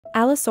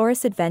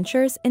Allosaurus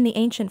Adventures in the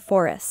Ancient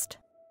Forest.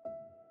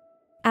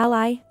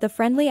 Ally, the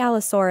friendly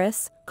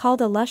Allosaurus, called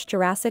a lush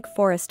Jurassic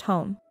forest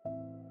home.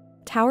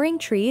 Towering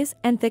trees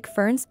and thick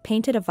ferns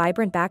painted a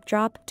vibrant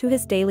backdrop to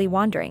his daily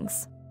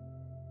wanderings.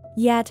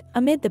 Yet,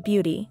 amid the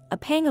beauty, a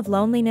pang of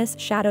loneliness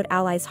shadowed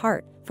Ally's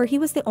heart, for he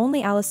was the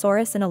only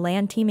Allosaurus in a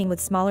land teeming with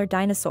smaller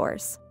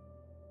dinosaurs.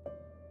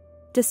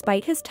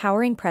 Despite his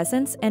towering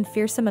presence and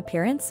fearsome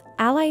appearance,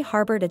 Ally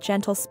harbored a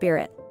gentle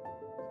spirit.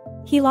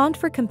 He longed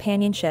for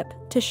companionship,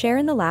 to share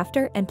in the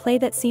laughter and play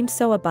that seemed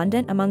so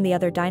abundant among the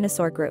other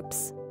dinosaur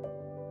groups.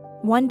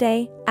 One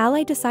day,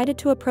 Ally decided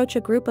to approach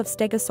a group of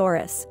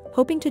Stegosaurus,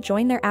 hoping to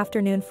join their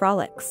afternoon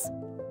frolics.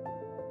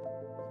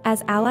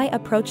 As Ally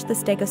approached the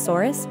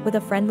Stegosaurus with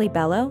a friendly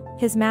bellow,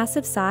 his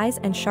massive size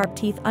and sharp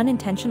teeth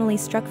unintentionally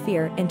struck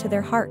fear into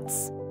their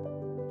hearts.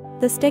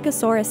 The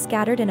Stegosaurus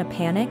scattered in a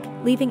panic,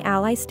 leaving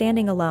Ally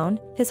standing alone,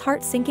 his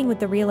heart sinking with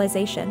the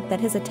realization that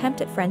his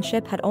attempt at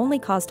friendship had only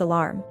caused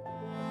alarm.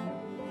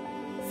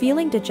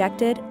 Feeling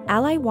dejected,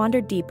 Ally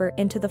wandered deeper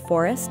into the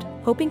forest,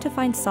 hoping to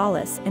find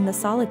solace in the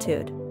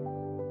solitude.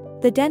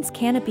 The dense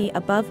canopy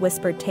above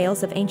whispered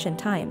tales of ancient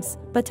times,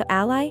 but to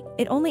Ally,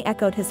 it only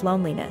echoed his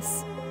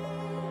loneliness.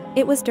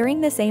 It was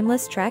during this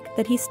aimless trek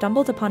that he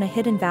stumbled upon a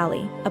hidden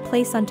valley, a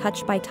place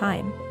untouched by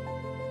time.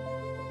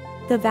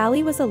 The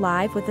valley was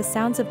alive with the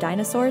sounds of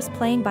dinosaurs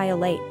playing by a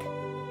lake.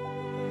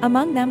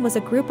 Among them was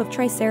a group of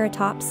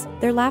Triceratops,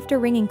 their laughter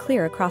ringing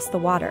clear across the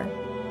water.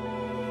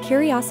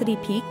 Curiosity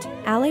piqued,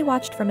 Ally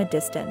watched from a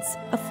distance,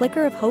 a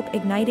flicker of hope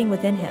igniting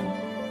within him.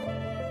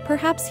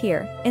 Perhaps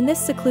here, in this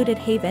secluded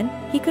haven,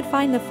 he could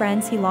find the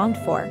friends he longed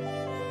for.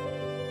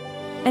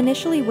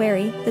 Initially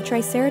wary, the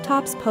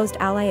Triceratops posed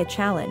Ally a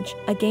challenge,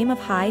 a game of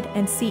hide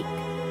and seek.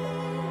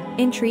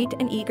 Intrigued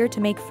and eager to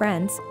make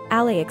friends,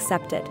 Ally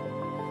accepted.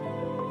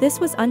 This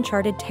was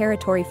uncharted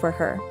territory for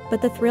her,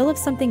 but the thrill of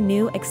something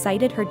new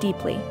excited her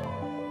deeply.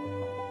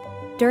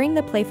 During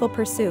the playful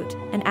pursuit,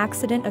 an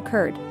accident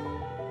occurred.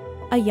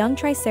 A young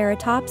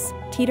Triceratops,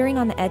 teetering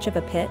on the edge of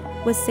a pit,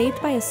 was saved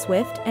by a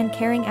swift and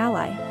caring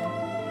Ally.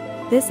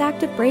 This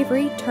act of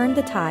bravery turned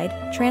the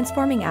tide,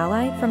 transforming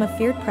Ally from a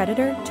feared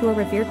predator to a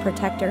revered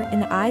protector in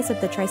the eyes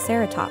of the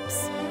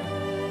Triceratops.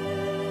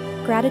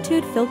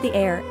 Gratitude filled the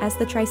air as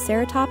the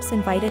Triceratops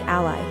invited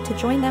Ally to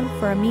join them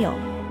for a meal.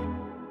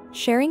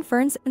 Sharing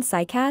ferns and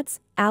cycads,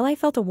 Ally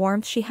felt a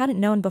warmth she hadn't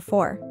known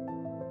before.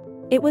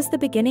 It was the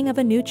beginning of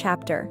a new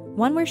chapter,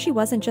 one where she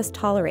wasn't just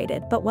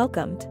tolerated but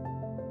welcomed.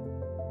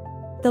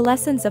 The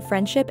lessons of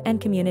friendship and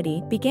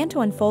community began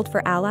to unfold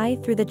for Ally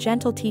through the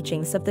gentle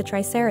teachings of the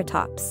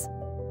Triceratops.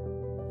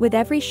 With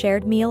every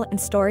shared meal and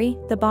story,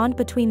 the bond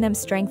between them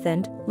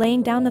strengthened,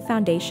 laying down the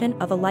foundation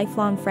of a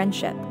lifelong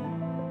friendship.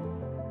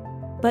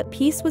 But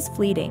peace was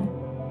fleeting.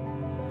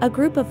 A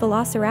group of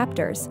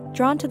velociraptors,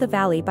 drawn to the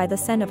valley by the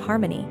scent of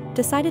harmony,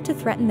 decided to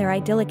threaten their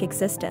idyllic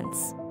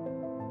existence.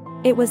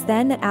 It was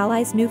then that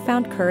Ally's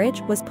newfound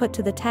courage was put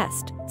to the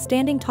test,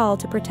 standing tall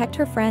to protect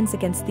her friends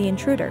against the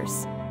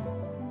intruders.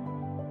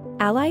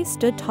 Ally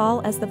stood tall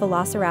as the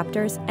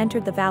velociraptors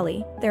entered the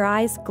valley, their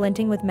eyes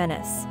glinting with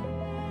menace.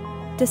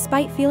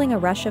 Despite feeling a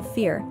rush of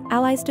fear,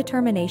 Ally's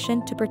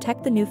determination to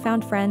protect the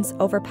newfound friends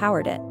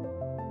overpowered it.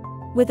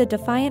 With a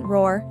defiant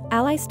roar,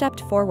 Ally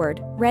stepped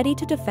forward, ready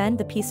to defend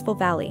the peaceful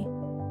valley.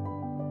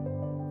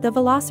 The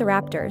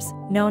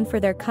velociraptors, known for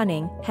their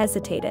cunning,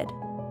 hesitated.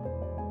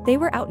 They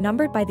were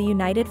outnumbered by the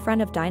united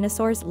front of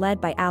dinosaurs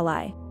led by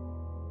Ally.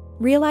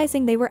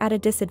 Realizing they were at a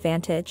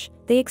disadvantage,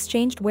 they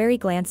exchanged wary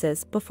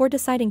glances before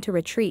deciding to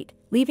retreat,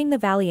 leaving the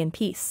valley in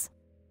peace.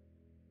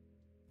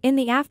 In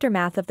the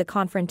aftermath of the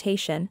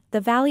confrontation,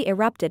 the valley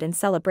erupted in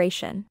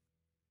celebration.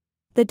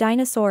 The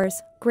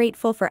dinosaurs,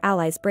 grateful for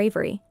Ally's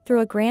bravery,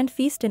 threw a grand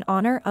feast in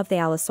honor of the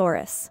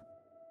Allosaurus.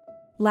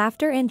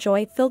 Laughter and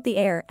joy filled the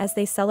air as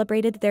they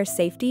celebrated their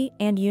safety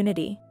and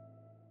unity.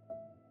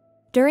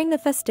 During the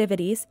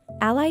festivities,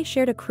 Ally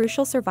shared a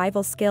crucial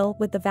survival skill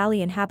with the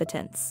valley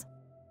inhabitants.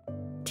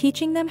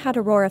 Teaching them how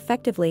to roar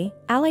effectively,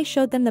 Ally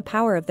showed them the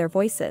power of their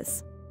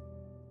voices.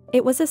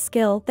 It was a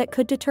skill that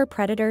could deter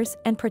predators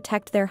and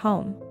protect their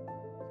home.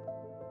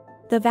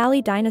 The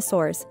valley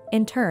dinosaurs,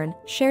 in turn,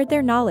 shared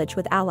their knowledge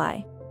with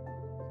Ally.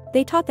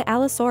 They taught the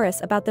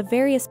Allosaurus about the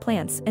various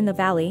plants in the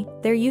valley,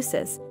 their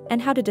uses,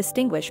 and how to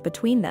distinguish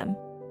between them.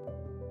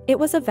 It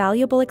was a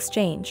valuable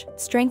exchange,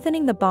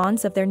 strengthening the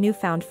bonds of their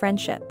newfound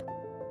friendship.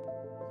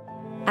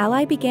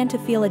 Ally began to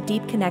feel a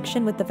deep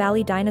connection with the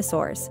valley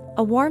dinosaurs,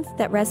 a warmth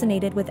that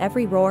resonated with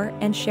every roar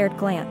and shared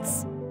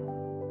glance.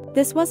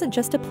 This wasn't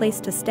just a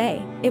place to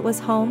stay, it was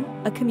home,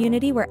 a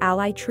community where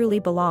Ally truly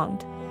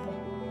belonged.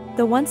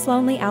 The once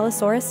lonely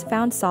Allosaurus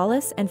found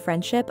solace and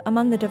friendship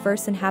among the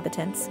diverse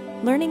inhabitants,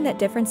 learning that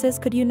differences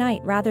could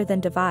unite rather than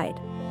divide.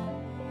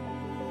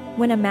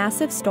 When a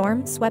massive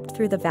storm swept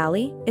through the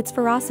valley, its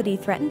ferocity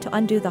threatened to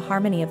undo the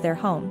harmony of their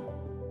home.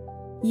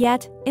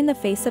 Yet, in the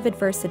face of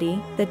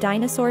adversity, the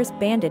dinosaurs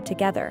banded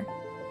together.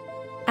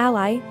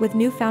 Ally, with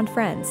newfound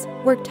friends,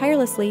 worked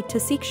tirelessly to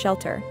seek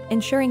shelter,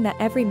 ensuring that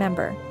every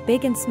member,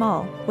 big and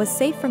small, was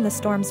safe from the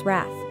storm's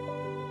wrath.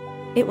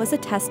 It was a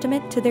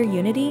testament to their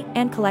unity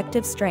and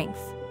collective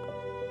strength.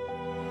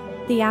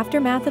 The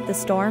aftermath of the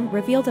storm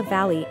revealed a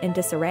valley in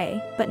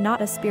disarray, but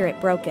not a spirit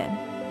broken.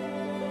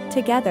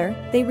 Together,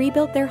 they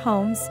rebuilt their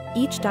homes,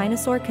 each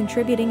dinosaur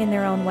contributing in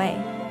their own way.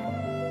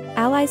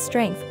 Ally's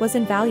strength was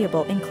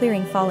invaluable in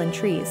clearing fallen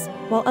trees,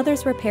 while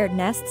others repaired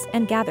nests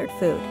and gathered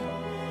food.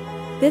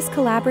 This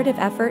collaborative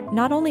effort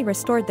not only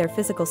restored their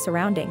physical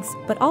surroundings,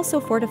 but also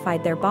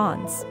fortified their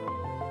bonds.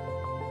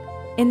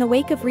 In the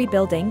wake of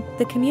rebuilding,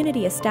 the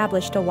community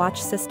established a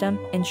watch system,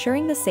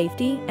 ensuring the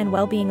safety and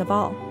well-being of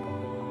all.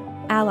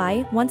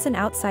 Ally, once an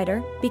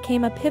outsider,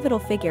 became a pivotal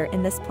figure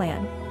in this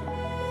plan.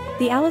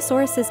 The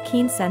Allosaurus's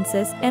keen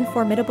senses and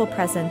formidable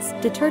presence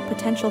deterred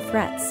potential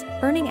threats,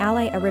 earning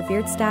Ally a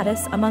revered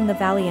status among the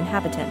valley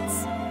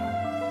inhabitants.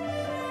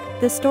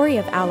 The story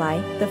of Ally,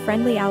 the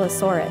friendly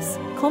Allosaurus,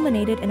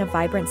 culminated in a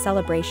vibrant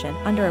celebration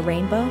under a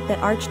rainbow that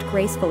arched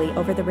gracefully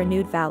over the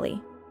renewed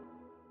valley.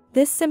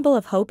 This symbol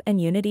of hope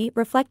and unity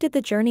reflected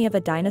the journey of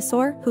a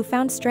dinosaur who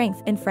found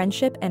strength in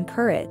friendship and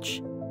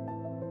courage.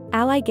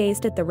 Ally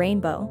gazed at the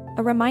rainbow,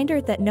 a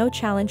reminder that no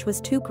challenge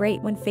was too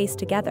great when faced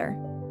together.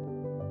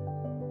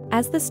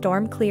 As the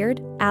storm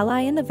cleared,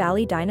 Ally and the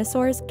valley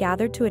dinosaurs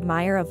gathered to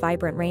admire a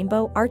vibrant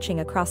rainbow arching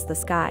across the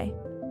sky.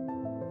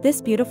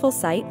 This beautiful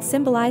sight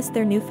symbolized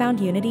their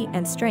newfound unity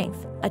and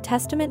strength, a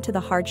testament to the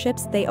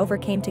hardships they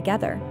overcame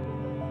together.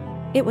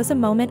 It was a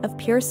moment of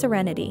pure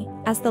serenity,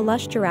 as the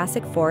lush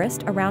Jurassic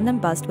forest around them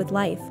buzzed with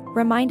life,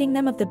 reminding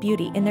them of the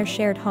beauty in their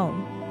shared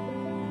home.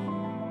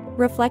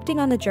 Reflecting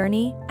on the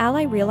journey,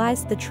 Ally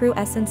realized the true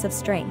essence of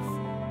strength.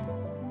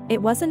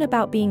 It wasn't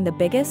about being the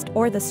biggest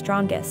or the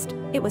strongest,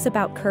 it was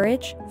about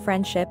courage,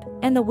 friendship,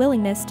 and the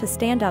willingness to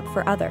stand up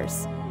for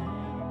others.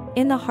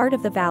 In the heart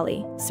of the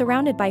valley,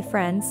 surrounded by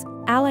friends,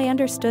 Ally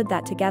understood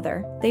that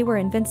together, they were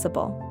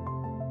invincible.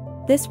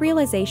 This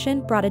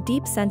realization brought a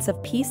deep sense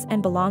of peace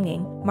and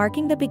belonging,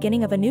 marking the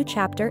beginning of a new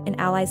chapter in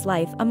Ally's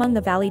life among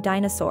the valley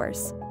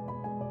dinosaurs.